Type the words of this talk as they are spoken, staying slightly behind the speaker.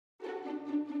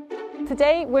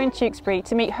Today we're in Tewkesbury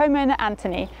to meet homeowner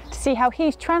Antony to see how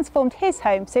he's transformed his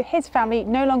home so his family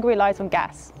no longer relies on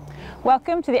gas.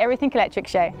 Welcome to the Everything Electric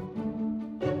Show.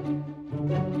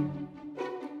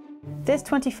 This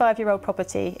 25-year-old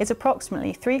property is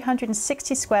approximately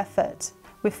 360 square foot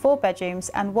with 4 bedrooms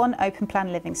and 1 open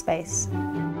plan living space.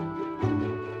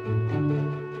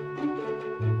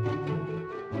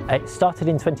 It started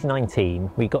in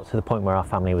 2019. We got to the point where our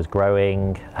family was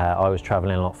growing. I was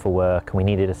travelling a lot for work and we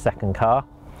needed a second car.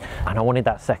 And I wanted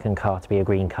that second car to be a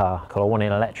green car. I wanted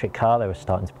an electric car. They were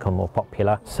starting to become more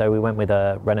popular. So we went with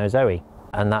a Renault Zoe.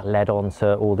 And that led on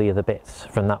to all the other bits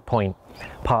from that point,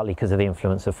 partly because of the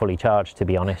influence of Fully Charged, to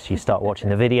be honest. You start watching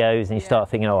the videos and you start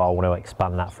thinking, oh, I want to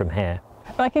expand that from here.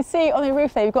 I can see on the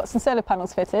roof there you've got some solar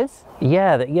panels fitted.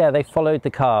 Yeah, they followed the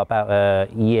car about a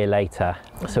year later.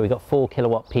 So we got 4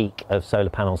 kilowatt peak of solar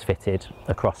panels fitted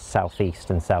across southeast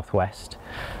and southwest,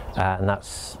 and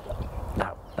that's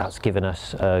given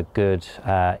us a good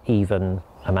even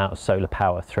amount of solar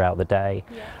power throughout the day,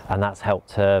 and that's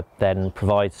helped to then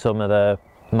provide some of the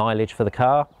mileage for the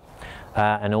car,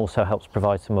 and also helps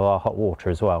provide some of our hot water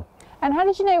as well. And how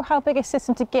did you know how big a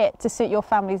system to get to suit your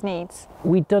family's needs?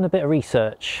 We'd done a bit of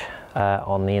research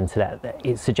on the internet.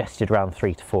 It suggested around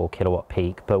 3 to 4 kilowatt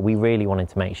peak, but we really wanted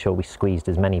to make sure we squeezed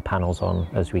as many panels on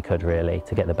as we could really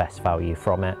to get the best value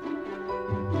from it.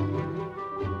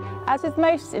 As with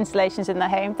most installations in the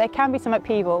home, there can be some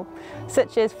upheaval,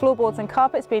 such as floorboards and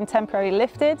carpets being temporarily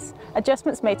lifted,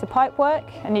 adjustments made to pipework,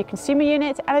 a new consumer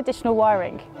unit and additional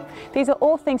wiring. These are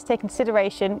all things to take into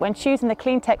consideration when choosing the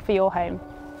clean tech for your home.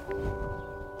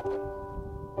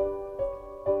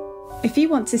 If you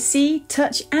want to see,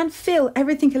 touch and feel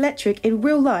everything electric in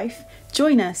real life,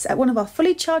 join us at one of our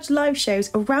Fully Charged live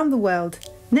shows around the world.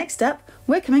 Next up,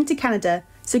 we're coming to Canada,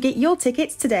 so get your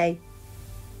tickets today.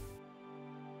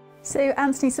 So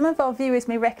Antony, some of our viewers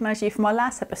may recognise you from our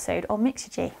last episode on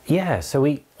Mixergy. Yeah, so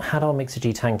we had our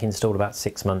Mixergy tank installed about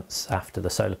 6 months after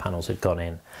the solar panels had gone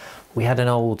in. We had an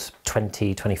old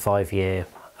 25 year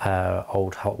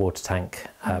old hot water tank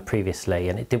previously,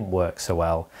 and it didn't work so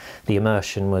well. The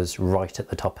immersion was right at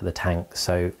the top of the tank,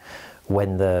 so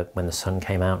when the sun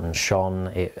came out and shone,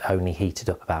 it only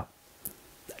heated up about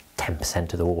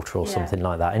 10% of the water or something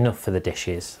like that, enough for the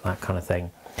dishes, that kind of thing.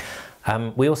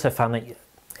 We also found that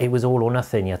it was all or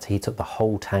nothing. You had to heat up the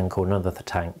whole tank or another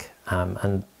tank,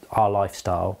 and our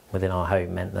lifestyle within our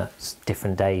home meant that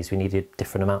different days we needed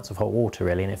different amounts of hot water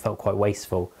really, and it felt quite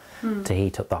wasteful to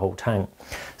heat up the whole tank.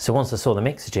 So once I saw the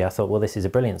Mixergy, I thought, well, this is a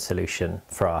brilliant solution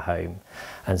for our home.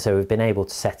 And so we've been able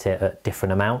to set it at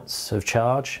different amounts of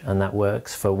charge, and that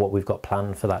works for what we've got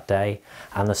planned for that day.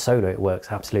 And the solar, it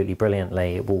works absolutely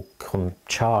brilliantly. It will come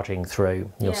charging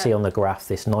through. You'll see on the graph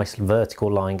this nice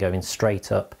vertical line going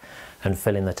straight up and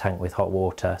filling the tank with hot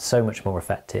water. So much more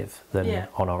effective than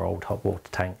on our old hot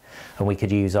water tank. And we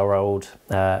could use our old,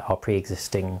 our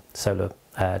pre-existing solar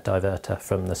diverter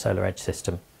from the Solar Edge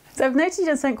system. So I've noticed you've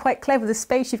done something quite clever with the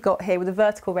space you've got here with a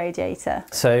vertical radiator.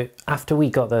 So after we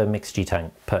got the Mixergy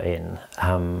tank put in,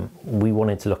 we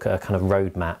wanted to look at a kind of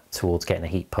roadmap towards getting a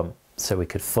heat pump so we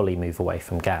could fully move away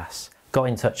from gas. Got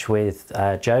in touch with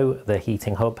Jo, the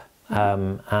heating hub,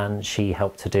 and she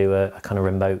helped to do a kind of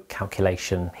remote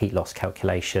calculation, heat loss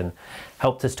calculation,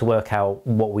 helped us to work out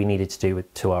what we needed to do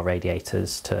to our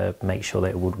radiators to make sure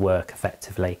that it would work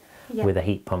effectively with a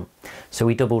heat pump. So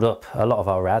we doubled up a lot of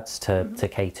our rads to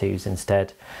K2s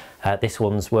instead. This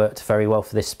one's worked very well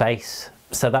for this space.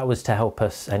 So that was to help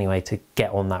us anyway to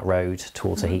get on that road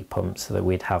towards a heat pump so that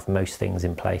we'd have most things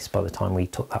in place by the time we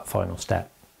took that final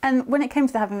step. And when it came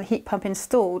to having the heat pump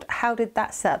installed, how did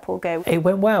that setup all go? It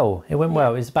went well. It went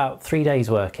well. It was about 3 days'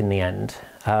 work in the end.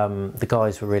 The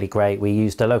guys were really great. We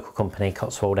used a local company,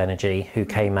 Cotswold Energy, who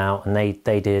came out and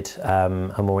they did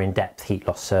a more in-depth heat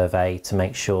loss survey to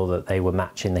make sure that they were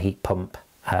matching the heat pump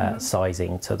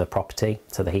sizing to the property,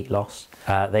 to the heat loss.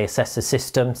 They assessed the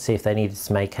system to see if they needed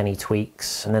to make any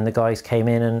tweaks, and then the guys came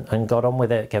in and got on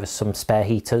with it, gave us some spare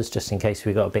heaters just in case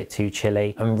we got a bit too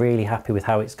chilly. I'm really happy with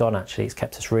how it's gone actually. It's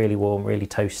kept us really warm, really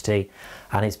toasty,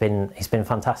 and it's been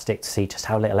fantastic to see just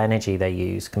how little energy they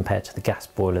use compared to the gas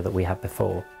boiler that we had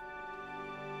before.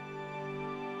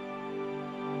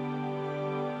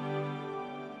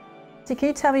 So can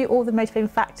you tell me all the motivating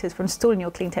factors for installing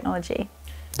your clean technology?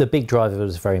 The big driver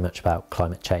was very much about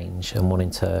climate change and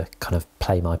wanting to kind of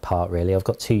play my part really. I've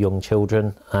got 2 young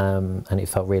children, and it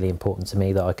felt really important to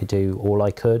me that I could do all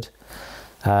I could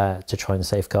to try and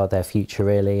safeguard their future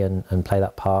really and play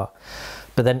that part.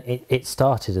 But then it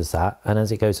started as that, and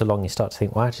as it goes along you start to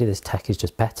think, well actually this tech is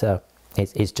just better.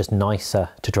 It's just nicer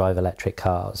to drive electric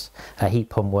cars. A heat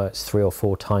pump works 3 or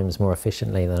 4 times more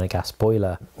efficiently than a gas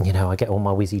boiler. You know, I get all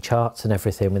my whizzy charts and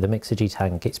everything with a Mixergy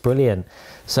tank. It's brilliant.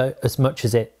 So as much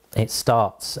as it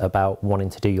starts about wanting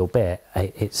to do your bit,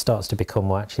 it starts to become,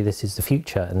 well, actually, this is the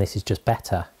future and this is just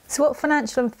better. So what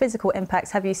financial and physical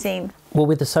impacts have you seen? Well,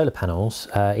 with the solar panels,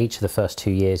 each of the first 2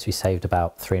 years we saved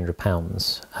about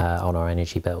 £300 on our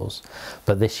energy bills.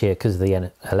 But this year, because of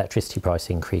the electricity price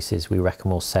increases, we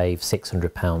reckon we'll save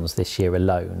 £600 this year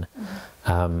alone.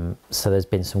 So there's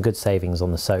been some good savings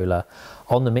on the solar.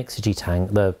 On the Mixergy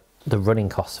tank, the running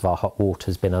cost of our hot water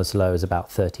has been as low as about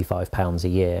 £35 a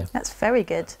year. That's very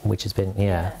good. Which has been,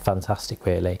 fantastic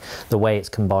really. The way it's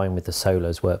combined with the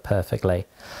solars worked perfectly.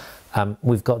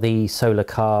 We've got the solar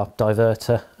car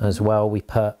diverter as well. We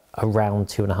put around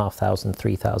 2,500,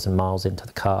 3,000 miles into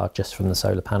the car just from the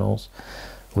solar panels,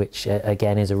 which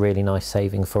again is a really nice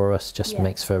saving for us, just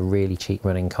makes for really cheap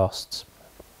running costs.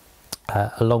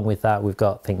 Along with that, we've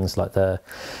got things like the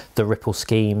Ripple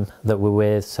scheme that we're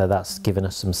with, so that's given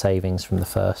us some savings from the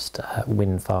first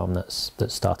wind farm that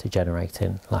started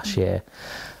generating last year.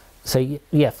 So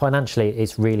yeah, financially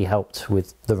it's really helped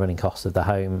with the running costs of the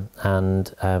home,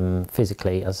 and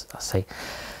physically, as I say,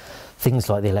 things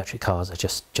like the electric cars are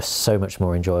just so much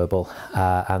more enjoyable,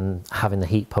 and having the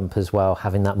heat pump as well,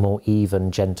 having that more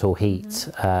even, gentle heat,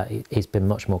 it's been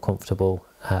much more comfortable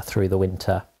through the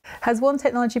winter. Has one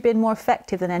technology been more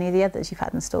effective than any of the others you've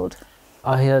had installed?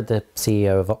 I heard the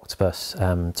CEO of Octopus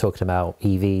talking about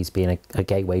EVs being a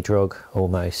gateway drug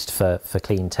almost for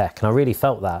clean tech, and I really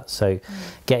felt that. So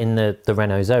getting the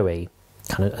Renault Zoe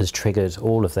kind of has triggered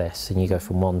all of this, and you go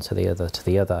from one to the other to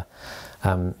the other.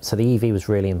 So the EV was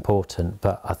really important,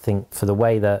 but I think for the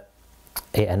way that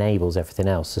it enables everything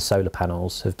else, the solar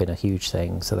panels have been a huge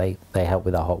thing. So they help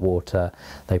with our hot water,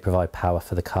 they provide power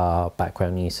for the car,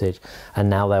 background usage, and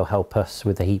now they'll help us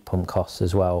with the heat pump costs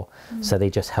as well. So they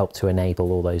just help to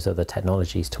enable all those other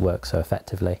technologies to work so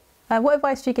effectively. What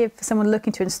advice do you give for someone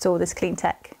looking to install this clean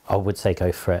tech? I would say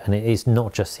go for it, and it is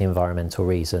not just the environmental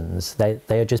reasons. They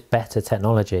are just better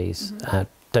technologies.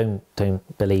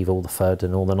 Don't believe all the FUD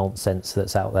and all the nonsense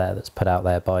that's out there, that's put out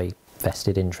there by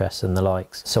vested interests and the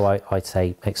likes. So I'd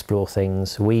say explore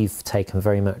things. We've taken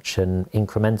very much an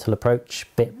incremental approach,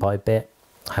 bit by bit,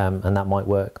 and that might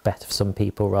work better for some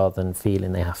people rather than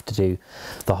feeling they have to do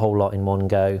the whole lot in one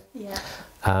go.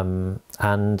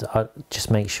 And just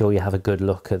make sure you have a good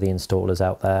look at the installers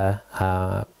out there.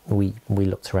 We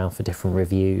looked around for different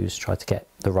reviews, tried to get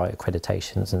the right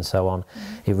accreditations and so on.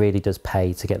 It really does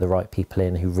pay to get the right people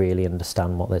in who really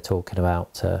understand what they're talking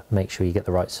about, to make sure you get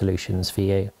the right solutions for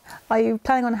you. Are you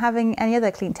planning on having any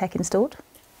other clean tech installed?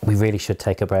 We really should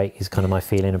take a break, is kind of my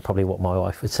feeling, and probably what my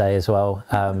wife would say as well.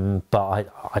 But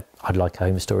I'd like a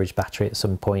home storage battery at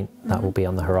some point. That will be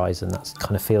on the horizon. That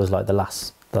kind of feels like the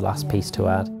last piece to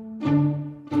add.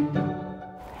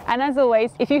 And as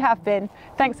always, if you have been,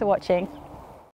 thanks for watching.